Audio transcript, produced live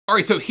All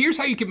right, so here's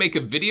how you can make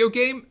a video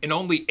game in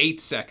only 8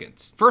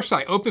 seconds. First,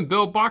 I open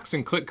Buildbox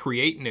and click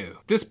Create New.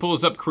 This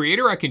pulls up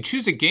Creator. I can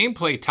choose a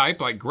gameplay type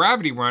like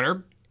Gravity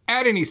Runner,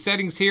 add any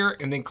settings here,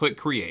 and then click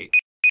Create.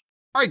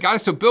 All right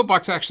guys, so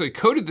Buildbox actually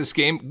coded this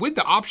game with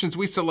the options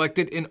we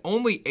selected in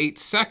only 8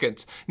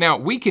 seconds. Now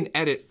we can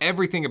edit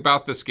everything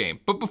about this game,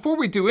 but before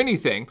we do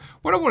anything,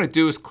 what I want to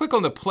do is click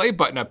on the play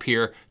button up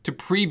here to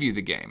preview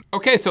the game.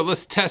 Okay, so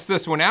let's test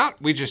this one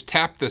out. We just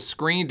tap the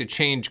screen to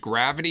change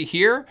gravity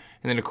here.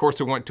 And then of course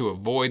we want to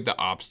avoid the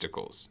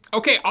obstacles.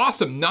 Okay,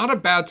 awesome, not a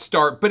bad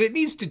start, but it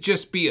needs to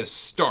just be a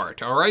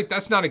start, all right?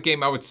 That's not a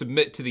game I would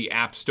submit to the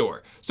App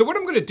Store. So what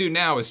I'm gonna do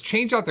now is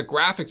change out the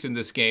graphics in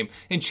this game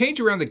and change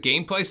around the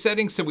gameplay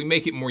settings so we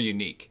make it more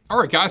unique. All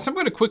right guys, so I'm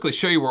gonna quickly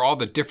show you where all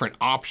the different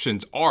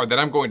options are that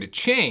I'm going to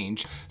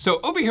change.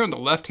 So over here on the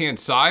left-hand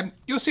side,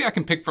 you'll see I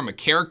can pick from a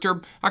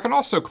character. I can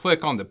also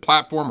click on the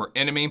platform or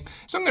enemy.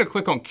 So I'm gonna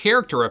click on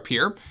character up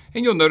here,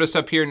 and you'll notice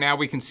up here now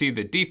we can see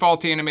the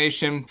default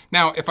animation.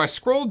 Now, if I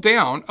scroll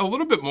down a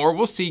little bit more,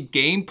 we'll see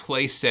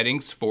gameplay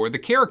settings for the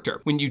character.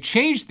 When you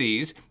change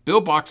these,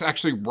 Buildbox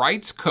actually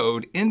writes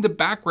code in the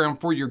background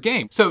for your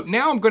game. So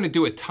now I'm gonna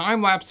do a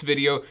time-lapse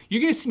video.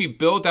 You're gonna see me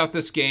build out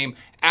this game,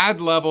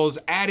 add levels,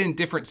 add in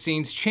different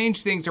scenes,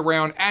 change things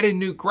around, add in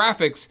new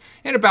graphics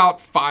in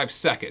about 5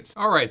 seconds.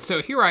 All right,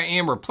 so here I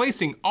am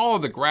replacing all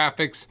of the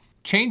graphics,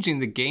 changing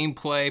the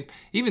gameplay,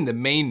 even the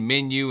main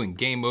menu and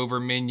game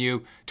over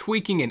menu,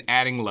 tweaking and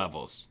adding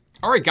levels.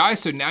 All right guys,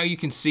 so now you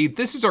can see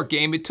this is our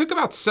game. It took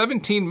about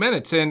 17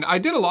 minutes and I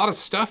did a lot of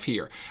stuff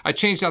here. I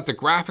changed out the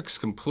graphics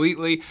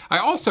completely. I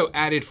also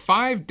added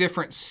 5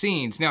 different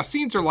scenes. Now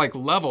scenes are like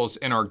levels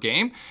in our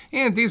game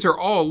and these are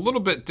all a little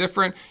bit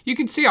different. You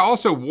can see I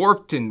also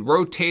warped and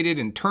rotated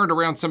and turned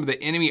around some of the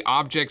enemy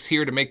objects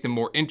here to make them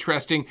more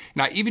interesting.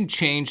 And I even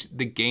changed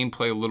the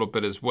gameplay a little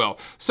bit as well.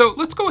 So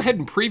let's go ahead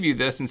and preview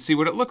this and see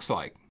what it looks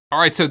like. All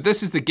right, so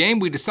this is the game.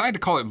 We decided to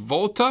call it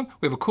Volta.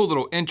 We have a cool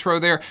little intro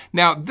there.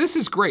 Now, this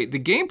is great. The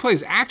gameplay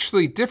is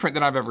actually different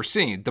than I've ever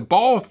seen. The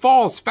ball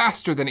falls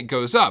faster than it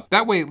goes up.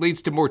 That way it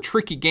leads to more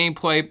tricky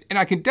gameplay, and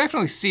I can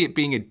definitely see it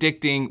being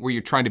addicting where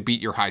you're trying to beat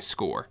your high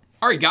score.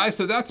 All right guys,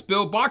 so that's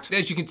Buildbox.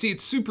 As you can see,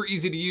 it's super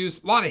easy to use.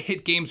 A lot of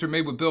hit games are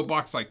made with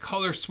Buildbox like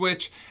Color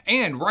Switch.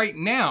 And right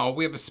now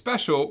we have a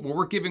special where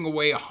we're giving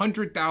away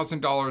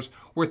 $100,000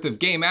 worth of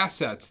game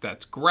assets.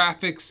 That's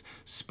graphics,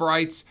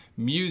 sprites,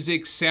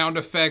 music, sound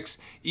effects,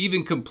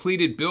 even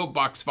completed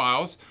Buildbox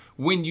files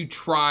when you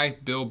try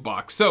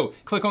Buildbox. So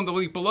click on the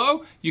link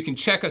below. You can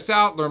check us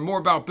out, learn more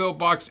about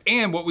Buildbox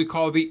and what we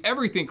call the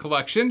Everything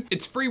Collection.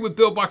 It's free with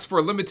Buildbox for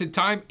a limited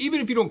time.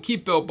 Even if you don't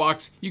keep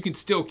Buildbox, you can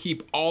still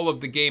keep all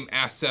of the game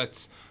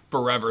assets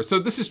forever. So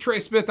this is Trey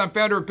Smith. I'm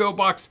founder of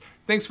Buildbox.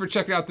 Thanks for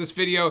checking out this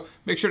video.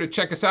 Make sure to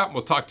check us out and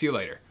we'll talk to you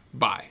later.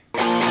 Bye.